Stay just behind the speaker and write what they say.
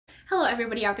Hello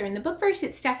everybody out there in the bookverse,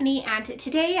 it's Stephanie, and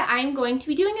today I'm going to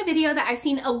be doing a video that I've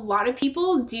seen a lot of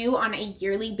people do on a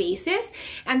yearly basis,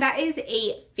 and that is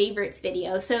a favorites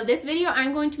video. So this video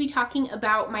I'm going to be talking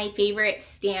about my favorite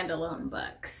standalone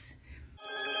books.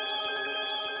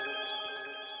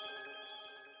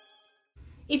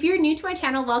 If you're new to my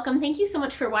channel, welcome. Thank you so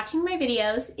much for watching my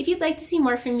videos. If you'd like to see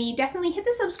more from me, definitely hit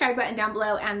the subscribe button down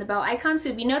below and the bell icon so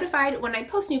you'll be notified when I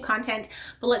post new content.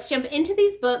 But let's jump into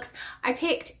these books. I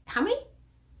picked, how many?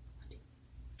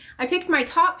 I picked my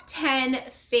top 10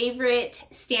 favorite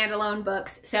standalone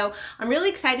books. So I'm really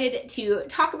excited to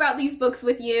talk about these books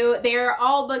with you. They're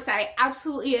all books I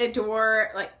absolutely adore.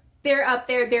 Like, they're up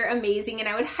there, they're amazing, and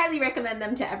I would highly recommend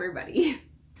them to everybody.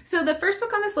 So the first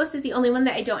book on this list is the only one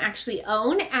that I don't actually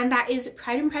own, and that is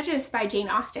Pride and Prejudice by Jane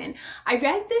Austen. I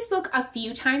read this book a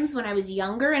few times when I was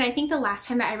younger, and I think the last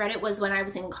time that I read it was when I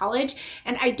was in college,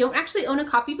 and I don't actually own a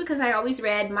copy because I always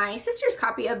read my sister's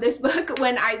copy of this book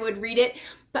when I would read it.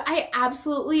 But I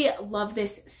absolutely love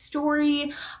this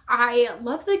story. I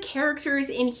love the characters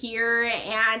in here,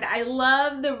 and I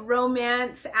love the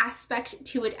romance aspect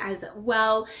to it as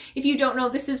well. If you don't know,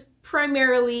 this is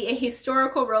primarily a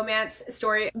historical romance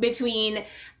story between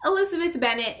Elizabeth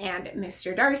Bennet and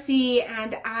Mr. Darcy,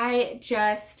 and I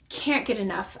just can't get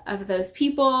enough of those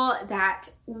people, that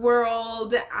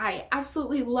world. I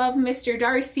absolutely love Mr.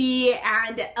 Darcy,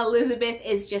 and Elizabeth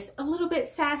is just a little bit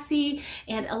sassy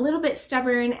and a little bit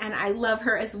stubborn, and I love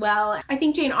her as well. I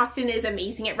think Jane Austen is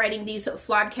amazing at writing these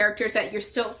flawed characters that you're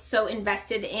still so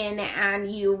invested in,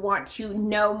 and you want to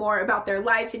know more about their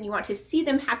lives, and you want to see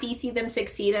them happy, see them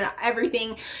succeed, and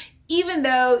everything, even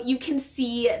though you can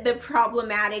see the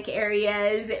problematic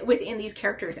areas within these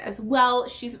characters as well.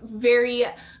 She's very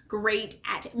great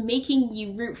at making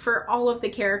you root for all of the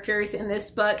characters in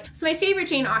this book. It's my favorite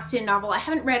Jane Austen novel. I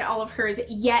haven't read all of hers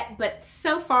yet, but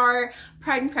so far,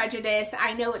 Pride and Prejudice,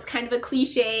 I know it's kind of a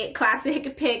cliche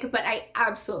classic pick, but I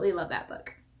absolutely love that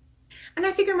book. And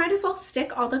I figure might as well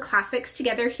stick all the classics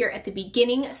together here at the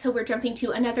beginning. So we're jumping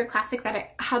to another classic that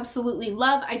I absolutely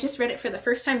love. I just read it for the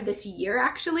first time this year,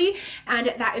 actually,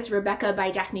 and that is Rebecca by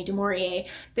Daphne du Maurier.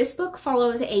 This book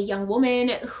follows a young woman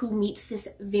who meets this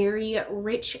very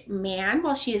rich man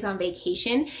while she is on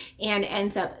vacation and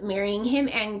ends up marrying him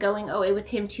and going away with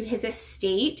him to his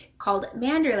estate called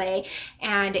Manderley.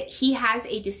 And he has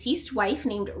a deceased wife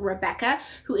named Rebecca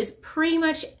who is pretty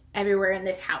much everywhere in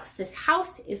this house. This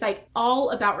house is like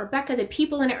all about Rebecca. The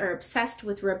people in it are obsessed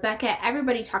with Rebecca.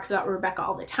 Everybody talks about Rebecca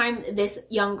all the time. This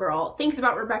young girl thinks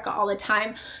about Rebecca all the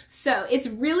time. So it's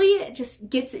really just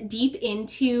gets deep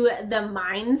into the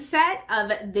mindset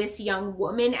of this young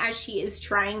woman as she is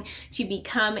trying to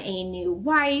become a new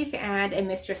wife and a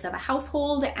mistress of a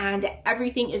household, and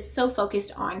everything is so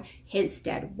focused on his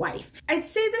dead wife. I'd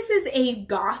say this is a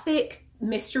gothic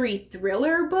mystery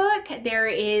thriller book. There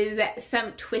is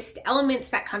some twist elements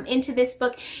that come into this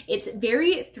book. It's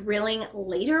very thrilling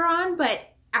later on, but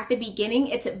at the beginning,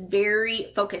 it's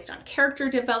very focused on character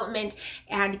development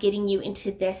and getting you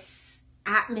into this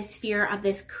atmosphere of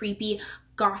this creepy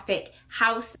gothic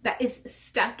house that is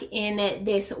stuck in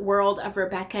this world of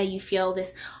Rebecca. You feel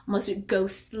this almost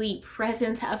ghostly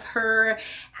presence of her,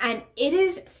 and it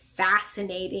is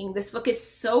fascinating. This book is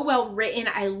so well written.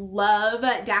 I love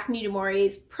Daphne du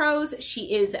Maurier's prose.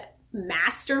 She is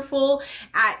masterful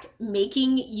at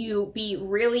making you be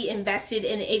really invested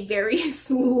in a very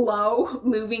slow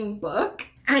moving book.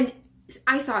 And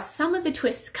I saw some of the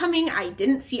twists coming. I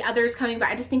didn't see others coming, but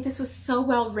I just think this was so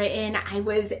well written. I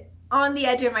was on the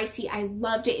edge of my seat. I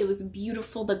loved it. It was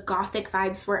beautiful. The gothic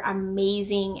vibes were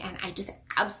amazing, and I just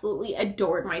absolutely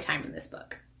adored my time in this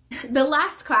book. The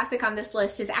last classic on this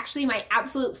list is actually my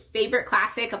absolute favorite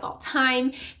classic of all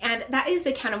time, and that is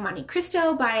The Count of Monte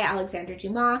Cristo by Alexandre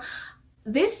Dumas.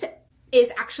 This is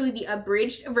actually the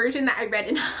abridged version that I read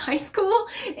in high school,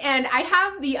 and I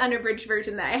have the unabridged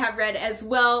version that I have read as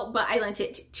well, but I lent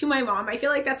it to my mom. I feel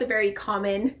like that's a very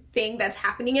common thing that's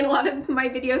happening in a lot of my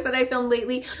videos that I filmed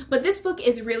lately. But this book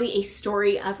is really a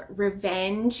story of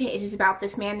revenge. It is about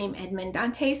this man named Edmond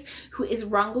Dantes who is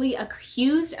wrongly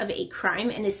accused of a crime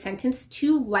and is sentenced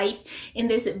to life in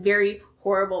this very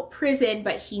horrible prison,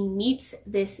 but he meets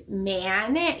this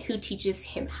man who teaches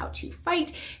him how to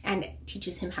fight and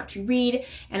teaches him how to read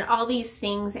and all these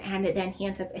things, and then he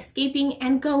ends up escaping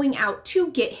and going out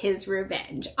to get his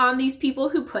revenge on these people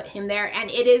who put him there, and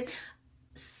it is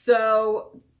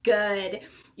so good.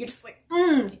 You're just like,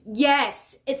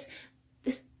 yes, it's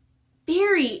this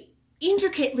very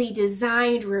intricately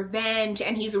designed revenge,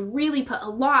 and he's really put a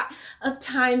lot of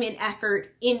time and effort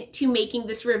into making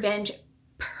this revenge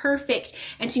perfect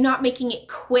and to not making it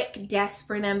quick deaths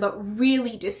for them, but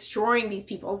really destroying these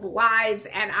people's lives.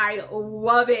 And I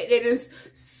love it. It is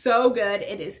so good.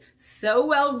 It is so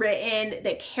well written.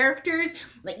 The characters,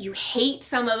 like, you hate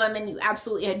some of them and you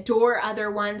absolutely adore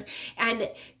other ones. And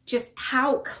just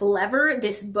how clever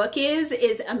this book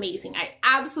is amazing. I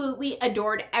absolutely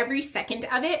adored every second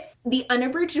of it. The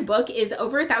unabridged book is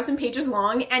over 1,000 pages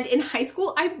long, and in high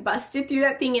school, I busted through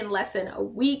that thing in less than a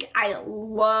week. I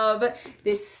love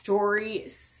this story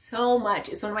so much.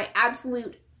 It's one of my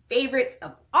absolute favorites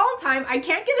of all time. I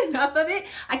can't get enough of it.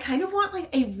 I kind of want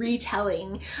like a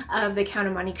retelling of The Count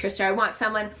of Monte Cristo. I want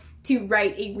someone to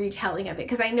write a retelling of it,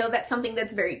 because I know that's something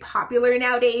that's very popular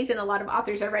nowadays and a lot of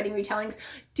authors are writing retellings.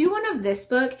 Do one of this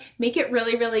book, make it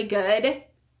really, really good.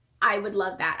 I would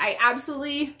love that. I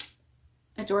absolutely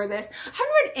adore this. I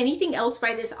haven't read anything else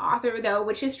by this author though,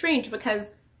 which is strange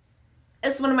because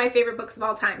it's one of my favorite books of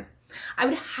all time. I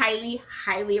would highly,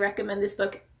 highly recommend this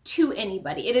book to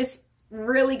anybody. It is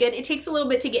really good. It takes a little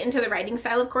bit to get into the writing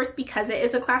style, of course, because it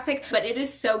is a classic, but it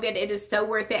is so good. It is so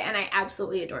worth it, and I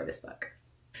absolutely adore this book.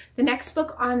 The next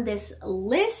book on this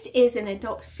list is an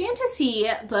adult fantasy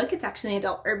book. It's actually an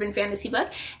adult urban fantasy book,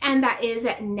 and that is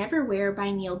Neverwhere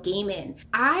by Neil Gaiman.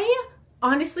 I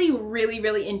honestly really,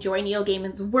 really enjoy Neil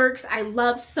Gaiman's works. I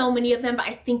love so many of them, but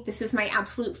I think this is my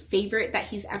absolute favorite that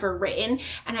he's ever written,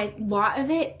 and a lot of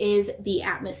it is the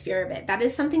atmosphere of it. That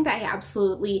is something that I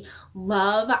absolutely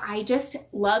love. I just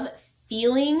love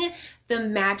feeling the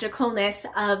magicalness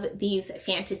of these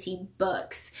fantasy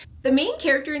books. The main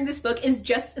character in this book is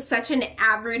just such an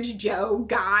average Joe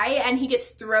guy, and he gets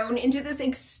thrown into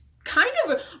this kind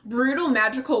of brutal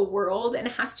magical world and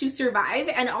has to survive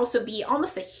and also be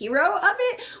almost a hero of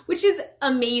it, which is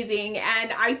amazing.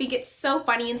 And I think it's so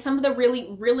funny, and some of the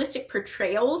really realistic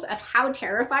portrayals of how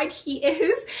terrified he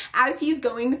is as he's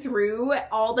going through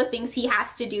all the things he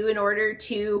has to do in order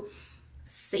to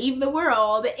save the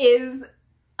world is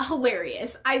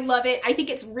hilarious. I love it. I think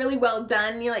it's really well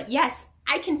done. You're like, yes,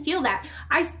 I can feel that.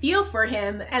 I feel for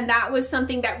him. And that was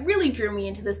something that really drew me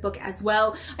into this book as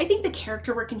well. I think the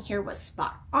character work in here was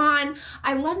spot on.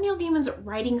 I love Neil Gaiman's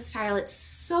writing style. It's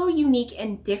so unique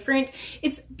and different.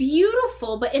 It's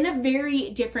beautiful, but in a very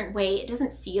different way. It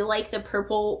doesn't feel like the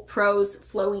purple prose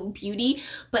flowing beauty,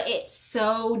 but it's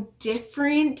so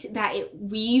different that it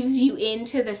weaves you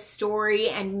into the story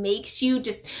and makes you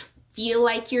just feel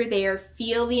like you're there,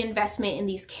 feel the investment in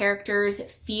these characters,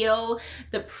 feel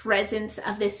the presence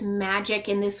of this magic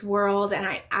in this world, and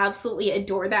I absolutely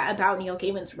adore that about Neil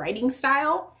Gaiman's writing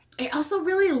style. I also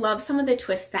really love some of the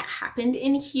twists that happened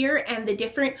in here and the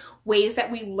different ways that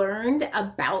we learned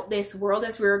about this world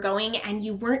as we were going, and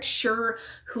you weren't sure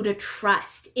who to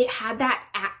trust. It had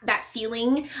that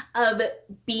feeling of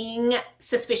being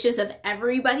suspicious of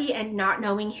everybody and not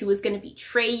knowing who was going to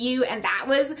betray you, and that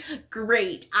was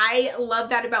great. I love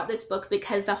that about this book,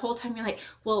 because the whole time you're like,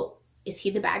 well, is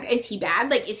he the bad guy? Is he bad?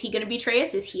 Like, is he going to betray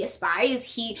us? Is he a spy? Is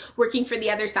he working for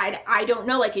the other side? I don't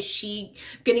know. Like, is she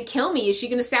going to kill me? Is she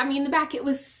going to stab me in the back? It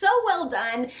was so well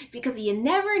done because you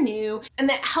never knew, and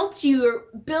that helped you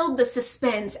build the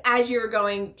suspense as you were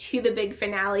going to the big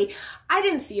finale. I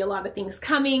didn't see a lot of things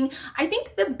coming. I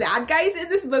think the bad guys in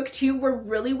this book too were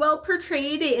really well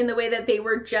portrayed in the way that they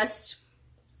were just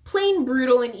plain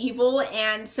brutal and evil,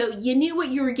 and so you knew what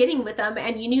you were getting with them,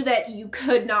 and you knew that you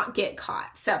could not get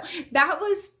caught. So that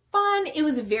was fun. It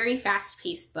was a very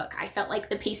fast-paced book. I felt like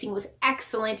the pacing was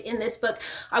excellent in this book.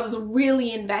 I was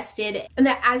really invested, and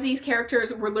that as these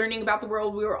characters were learning about the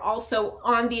world, we were also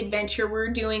on the adventure. We were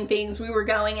doing things, we were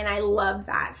going, and I loved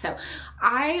that. So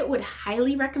I would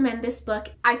highly recommend this book.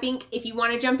 I think if you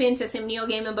want to jump into some Neil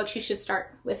Gaiman books, you should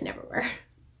start with Neverwhere.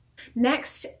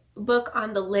 Next book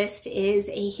on the list is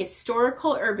a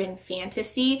historical urban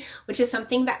fantasy, which is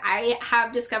something that I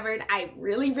have discovered I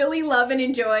really, really love and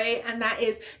enjoy, and that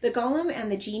is The Golem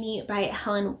and the Genie by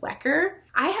Helen Wecker.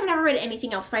 I have never read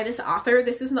anything else by this author.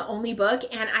 This is the only book,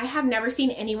 and I have never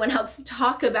seen anyone else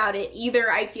talk about it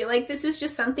either. I feel like this is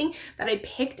just something that I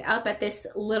picked up at this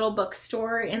little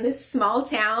bookstore in this small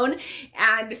town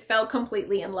and fell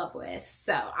completely in love with.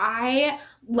 So I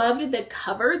loved the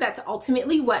cover. That's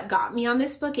ultimately what got me on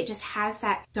this book. It just has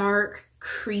that dark,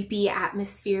 creepy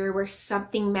atmosphere where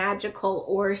something magical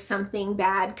or something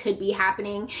bad could be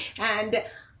happening, and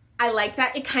I like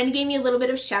that. It kind of gave me a little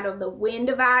bit of Shadow of the Wind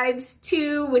vibes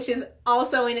too, which is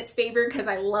also in its favor because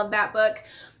I love that book.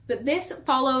 But this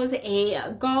follows a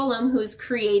golem who's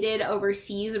created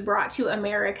overseas, brought to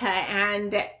America,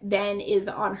 and then is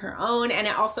on her own. And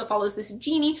it also follows this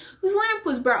genie whose lamp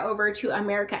was brought over to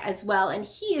America as well. And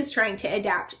he is trying to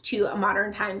adapt to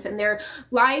modern times, and their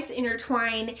lives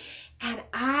intertwine. And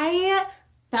I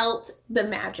felt the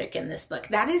magic in this book.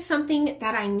 That is something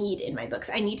that I need in my books.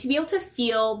 I need to be able to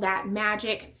feel that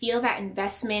magic, feel that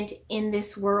investment in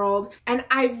this world. And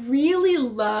I really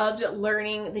loved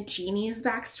learning the genie's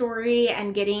backstory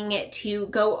and getting to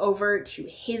go over to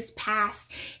his past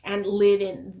and live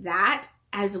in that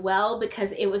as well,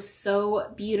 because it was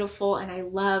so beautiful and I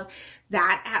love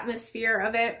that atmosphere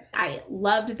of it. I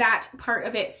loved that part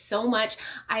of it so much.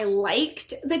 I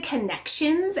liked the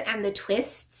connections and the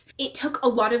twists. It took a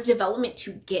lot of development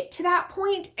to get to that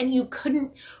point, and you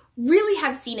couldn't really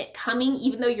have seen it coming,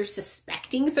 even though you're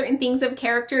suspecting certain things of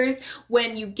characters.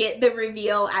 When you get the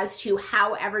reveal as to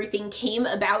how everything came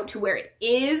about to where it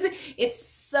is, it's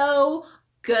so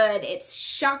good. It's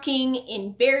shocking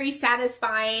and very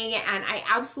satisfying, and I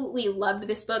absolutely loved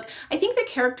this book. I think the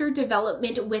character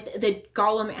development with the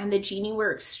Golem and the genie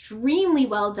were extremely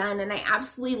well done, and I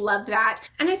absolutely loved that.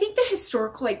 And I think the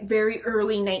historical, like very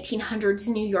early 1900s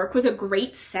New York was a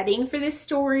great setting for this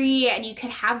story, and you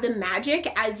could have the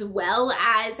magic as well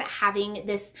as having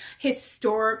this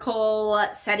historical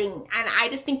setting, and I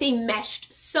just think they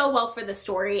meshed so well for the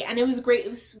story, and it was great.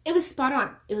 It was spot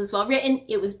on. It was well written.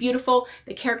 It was beautiful.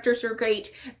 The characters were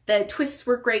great. The twists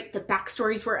were great. The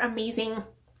backstories were amazing.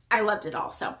 I loved it all.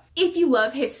 So if you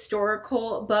love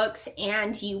historical books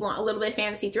and you want a little bit of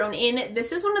fantasy thrown in,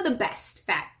 this is one of the best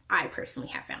that I personally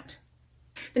have found.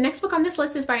 The next book on this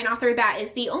list is by an author that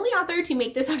is the only author to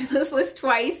make this onto this list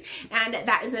twice, and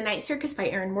that is The Night Circus by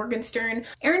Erin Morgenstern.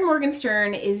 Erin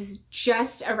Morgenstern is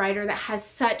just a writer that has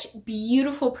such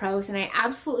beautiful prose, and I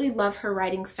absolutely love her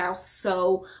writing style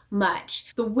so much.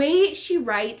 The way she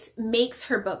writes makes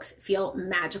her books feel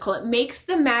magical. It makes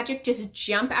the magic just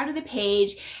jump out of the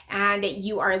page, and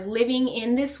you are living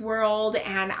in this world,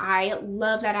 and I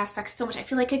love that aspect so much. I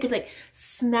feel like I could like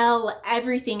smell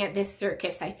everything at this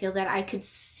circus. I feel that I could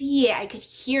see it, I could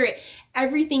hear it.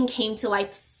 Everything came to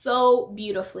life so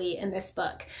beautifully in this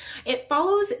book. It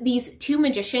follows these two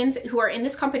magicians who are in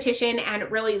this competition, and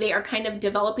really they are kind of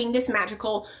developing this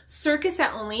magical circus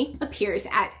that only appears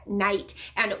at night.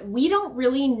 And we don't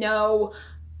really know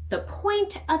the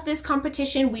point of this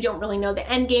competition. We don't really know the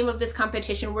end game of this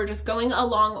competition. We're just going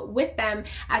along with them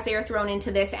as they are thrown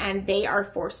into this, and they are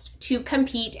forced to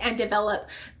compete and develop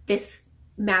this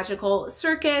magical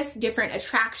circus, different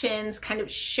attractions, kind of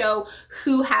show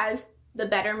who has the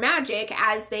better magic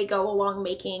as they go along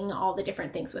making all the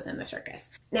different things within the circus.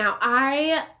 Now,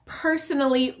 I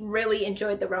personally really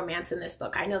enjoyed the romance in this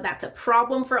book. I know that's a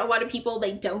problem for a lot of people.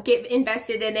 They don't get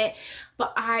invested in it,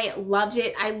 but I loved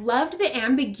it. I loved the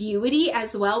ambiguity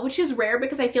as well, which is rare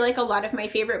because I feel like a lot of my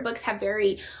favorite books have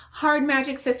very hard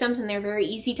magic systems and they're very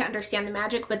easy to understand the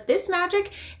magic, but this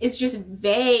magic is just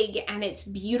vague and it's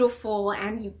beautiful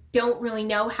and you don't really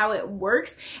know how it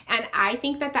works. And I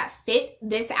think that that fit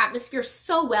this atmosphere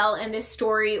so well in this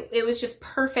story. It was just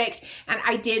perfect, and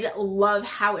I did love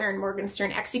how Erin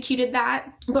Morgenstern executed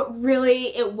that. But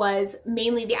really, it was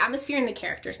mainly the atmosphere and the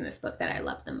characters in this book that I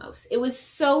loved the most. It was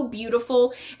so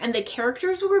beautiful, and the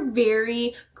characters were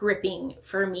very gripping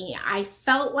for me. I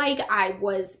felt like I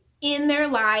was in their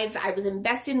lives, I was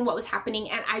invested in what was happening,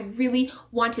 and I really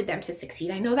wanted them to succeed.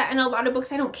 I know that in a lot of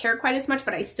books I don't care quite as much,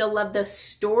 but I still love the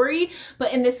story.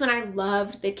 But in this one, I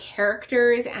loved the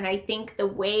characters, and I think the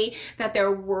way that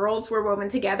their worlds were woven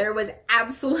together was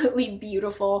absolutely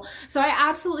beautiful. So I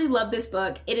absolutely love this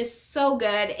book. It is so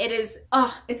good. It is,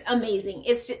 oh, it's amazing.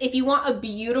 It's just, if you want a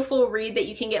beautiful read that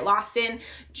you can get lost in,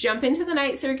 jump into The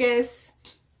Night Circus.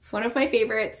 It's one of my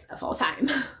favorites of all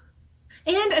time.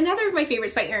 And another of my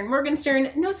favorites by Erin Morgenstern,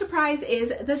 no surprise,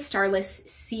 is The Starless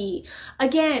Sea.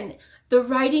 Again, the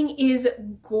writing is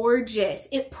gorgeous.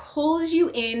 It pulls you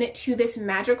into this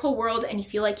magical world and you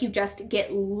feel like you just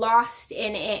get lost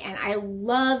in it. And I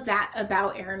love that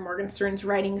about Erin Morgenstern's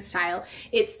writing style.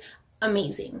 It's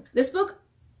amazing. This book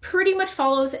pretty much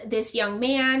follows this young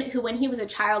man who, when he was a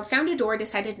child, found a door,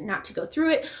 decided not to go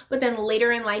through it, but then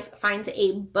later in life finds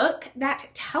a book that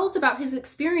tells about his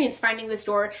experience finding this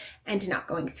door and not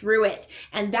going through it.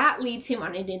 And that leads him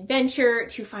on an adventure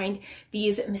to find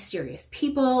these mysterious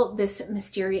people, this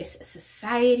mysterious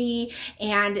society,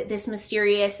 and this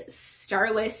mysterious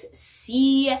starless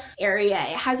sea area.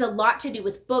 It has a lot to do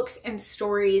with books and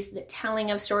stories. The telling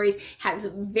of stories has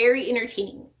very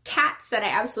entertaining cats that I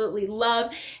absolutely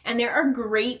love, and there are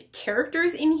great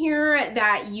characters in here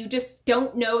that you just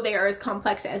don't know they are as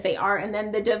complex as they are, and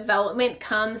then the development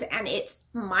comes and it's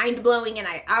mind-blowing and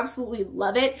I absolutely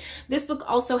love it. This book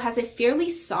also has a fairly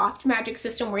soft magic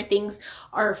system where things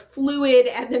are fluid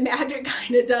and the magic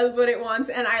kind of does what it wants,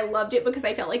 and I loved it because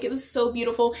I felt like it was so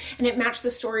beautiful and it matched the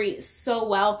story so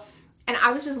well. and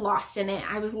I was just lost in it.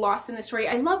 I was lost in the story.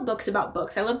 I love books about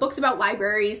books. I love books about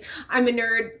libraries. I'm a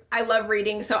nerd. I love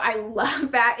reading, so I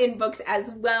love that in books as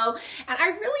well. And I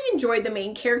really enjoyed the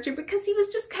main character because he was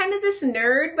just kind of this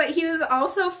nerd, but he was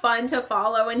also fun to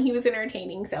follow and he was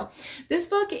entertaining. So this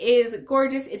book is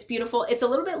gorgeous. It's beautiful. It's a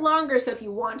little bit longer, so if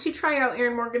you want to try out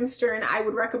Erin Morgenstern, I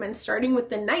would recommend starting with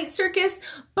The Night Circus.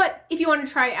 But if you want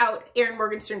to try out Erin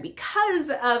Morgenstern because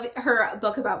of her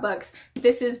book about books,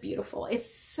 this is beautiful.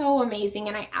 It's so amazing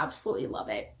and I absolutely love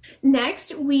it.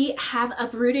 Next, we have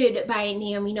Uprooted by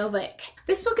Naomi Novik.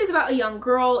 This book is about a young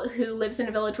girl who lives in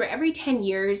a village where every 10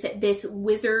 years this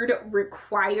wizard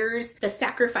requires the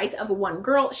sacrifice of one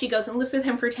girl. She goes and lives with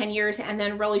him for 10 years and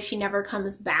then really she never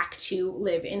comes back to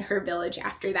live in her village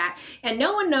after that. And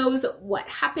no one knows what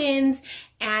happens,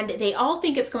 and they all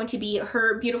think it's going to be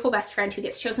her beautiful best friend who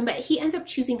gets chosen, but he ends up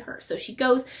choosing her. So she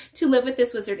goes to live with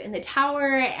this wizard in the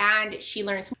tower and she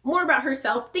learns more about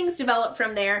herself. Things develop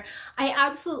from there. I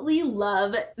absolutely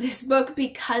love this book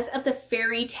because of the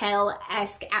fairy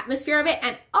tale-esque atmosphere of it.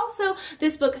 And also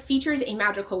this book features a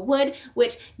magical wood,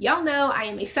 which y'all know I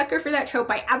am a sucker for that trope.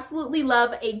 I absolutely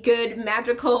love a good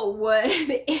magical wood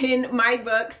in my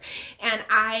books, and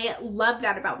I love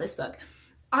that about this book.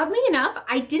 Oddly enough,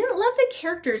 I didn't love the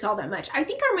characters all that much. I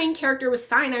think our main character was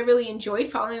fine. I really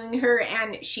enjoyed following her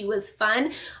and she was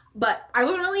fun, but I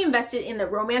wasn't really invested in the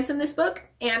romance in this book,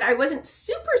 and I wasn't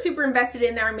super invested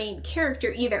in our main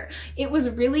character either. It was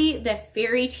really the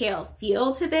fairy tale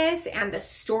feel to this and the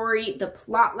story, the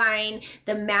plot line,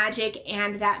 the magic,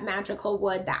 and that magical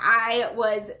wood that I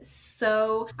was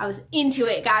into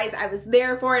it, guys. I was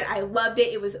there for it. I loved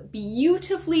it. It was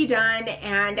beautifully done,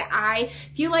 and I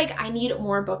feel like I need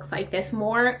more books like this,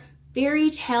 more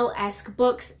fairy tale-esque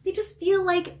books. They just feel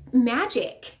like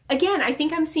magic. Again, I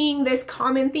think I'm seeing this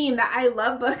common theme that I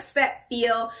love books that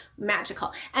feel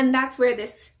magical, and that's where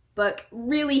this book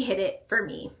really hit it for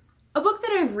me. A book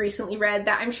that I've recently read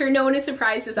that I'm sure no one is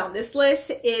surprised is on this list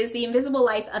is The Invisible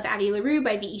Life of Addie LaRue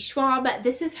by V.E. Schwab.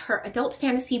 This is her adult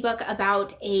fantasy book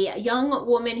about a young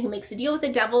woman who makes a deal with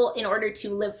the devil in order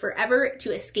to live forever,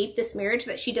 to escape this marriage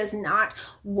that she does not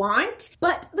want.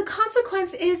 But the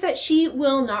consequence is that she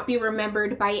will not be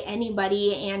remembered by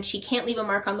anybody and she can't leave a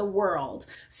mark on the world.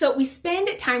 So we spend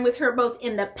time with her both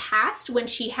in the past when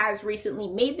she has recently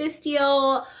made this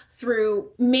deal, through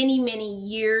many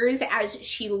years as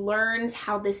she learns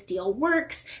how this deal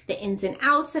works, the ins and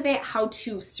outs of it, how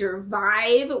to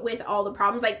survive with all the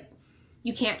problems. Like,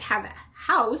 you can't have a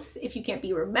house if you can't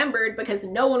be remembered because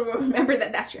no one will remember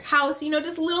that that's your house. You know,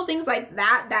 just little things like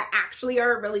that that actually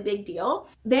are a really big deal.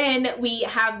 Then we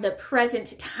have the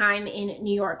present time in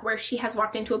New York where she has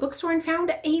walked into a bookstore and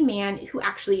found a man who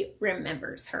actually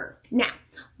remembers her. Now,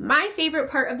 my favorite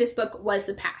part of this book was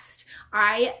the past.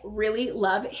 I really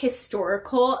love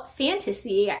historical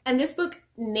fantasy, and this book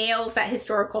nails that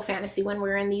historical fantasy when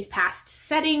we're in these past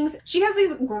settings. She has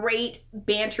these great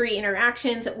bantery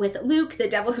interactions with Luke, the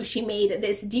devil who she made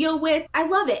this deal with. I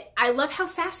love it. I love how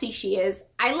sassy she is.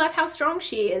 I love how strong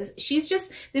she is. She's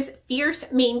just this fierce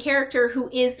main character who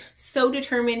is so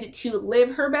determined to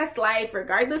live her best life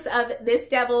regardless of this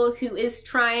devil who is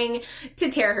trying to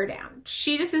tear her down.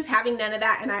 She just is having none of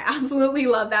that, and I absolutely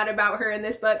love that about her in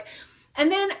this book. And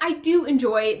then I do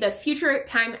enjoy the future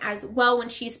time as well when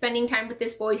she's spending time with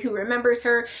this boy who remembers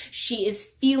her. She is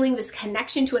feeling this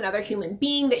connection to another human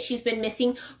being that she's been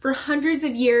missing for hundreds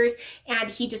of years, and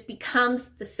he just becomes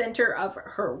the center of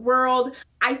her world.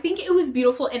 I think it was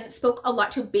beautiful and it spoke a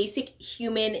lot to basic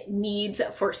human needs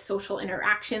for social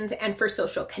interactions and for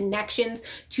social connections,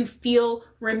 to feel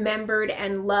remembered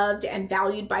and loved and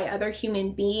valued by other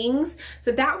human beings.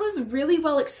 So that was really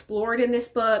well explored in this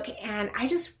book, and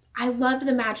I loved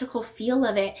the magical feel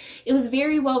of it. It was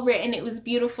very well written. It was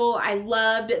beautiful. I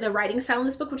loved the writing style in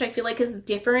this book, which I feel like is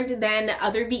different than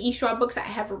other V.E. Schwab books I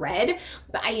have read,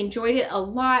 but I enjoyed it a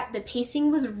lot. The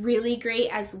pacing was really great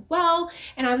as well,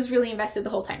 and I was really invested the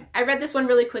whole time. I read this one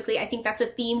really quickly. I think that's a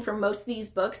theme for most of these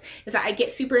books, is that I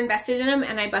get super invested in them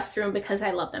and I bust through them because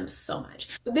I love them so much.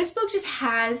 But this book just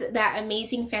has that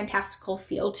amazing, fantastical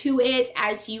feel to it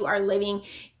as you are living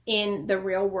in the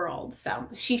real world. So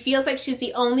she feels like she's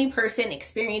the only person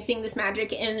experiencing this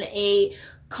magic in a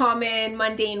common,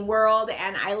 mundane world,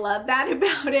 and I love that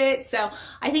about it. So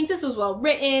I think this was well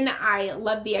written. I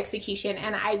love the execution,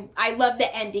 and I love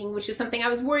the ending, which is something I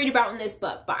was worried about in this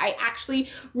book, but I actually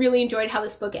really enjoyed how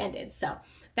this book ended. So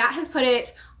that has put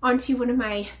it onto one of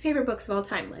my favorite books of all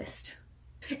time list.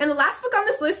 And the last book on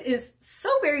this list is so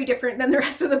very different than the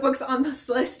rest of the books on this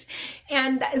list,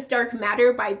 and that is Dark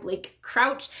Matter by Blake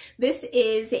Crouch. This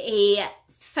is a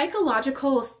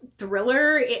psychological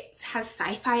thriller. It has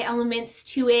sci-fi elements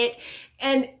to it,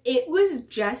 and it was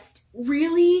just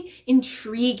really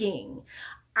intriguing.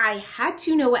 I had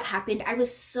to know what happened. I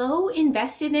was so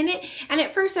invested in it, and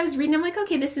at first I was reading, I'm like,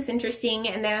 okay, this is interesting,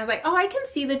 and then I was like, oh, I can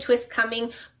see the twist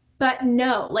coming. But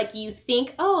no, like you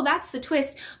think, oh, that's the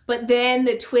twist, but then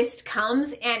the twist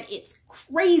comes and it's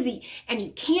crazy and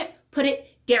you can't put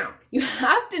it down. You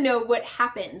have to know what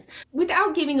happens.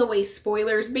 Without giving away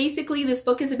spoilers, basically this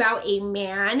book is about a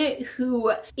man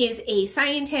who is a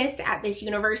scientist at this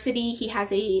university. He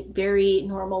has a very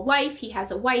normal life. He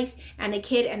has a wife and a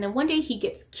kid, and then one day he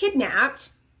gets kidnapped,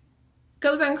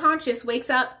 goes unconscious,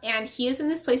 wakes up, and he is in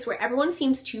this place where everyone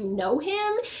seems to know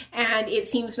him, and it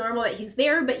seems normal that he's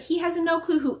there, but he has no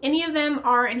clue who any of them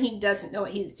are, and he doesn't know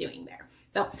what he's doing there.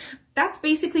 So that's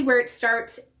basically where it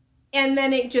starts, and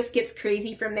then it just gets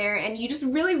crazy from there, and you just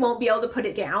really won't be able to put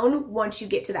it down once you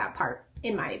get to that part,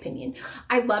 in my opinion.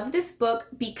 I loved this book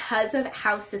because of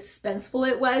how suspenseful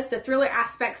it was. The thriller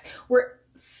aspects were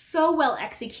so well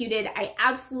executed. I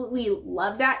absolutely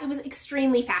love that. It was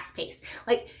extremely fast-paced.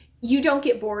 Like, you don't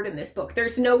get bored in this book.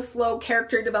 There's no slow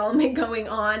character development going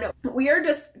on. We are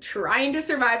just trying to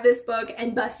survive this book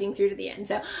and busting through to the end.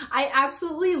 So I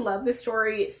absolutely love the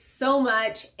story so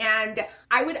much, and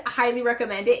I would highly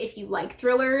recommend it if you like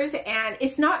thrillers. And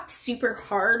it's not super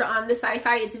hard on the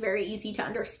sci-fi. It's very easy to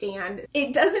understand.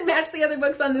 It doesn't match the other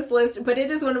books on this list, but it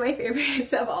is one of my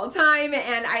favorites of all time,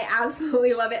 and I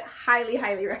absolutely love it. Highly,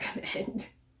 highly recommend.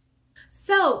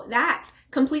 So that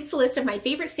completes the list of my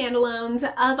favorite standalones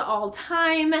of all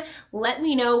time. Let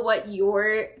me know what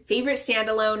your favorite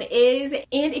standalone is.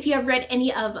 And if you have read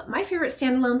any of my favorite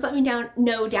standalones, let me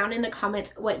know down in the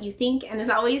comments what you think. And as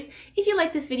always, if you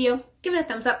like this video, give it a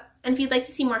thumbs up. And if you'd like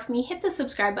to see more from me, hit the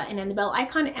subscribe button and the bell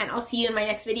icon, and I'll see you in my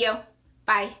next video.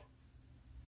 Bye.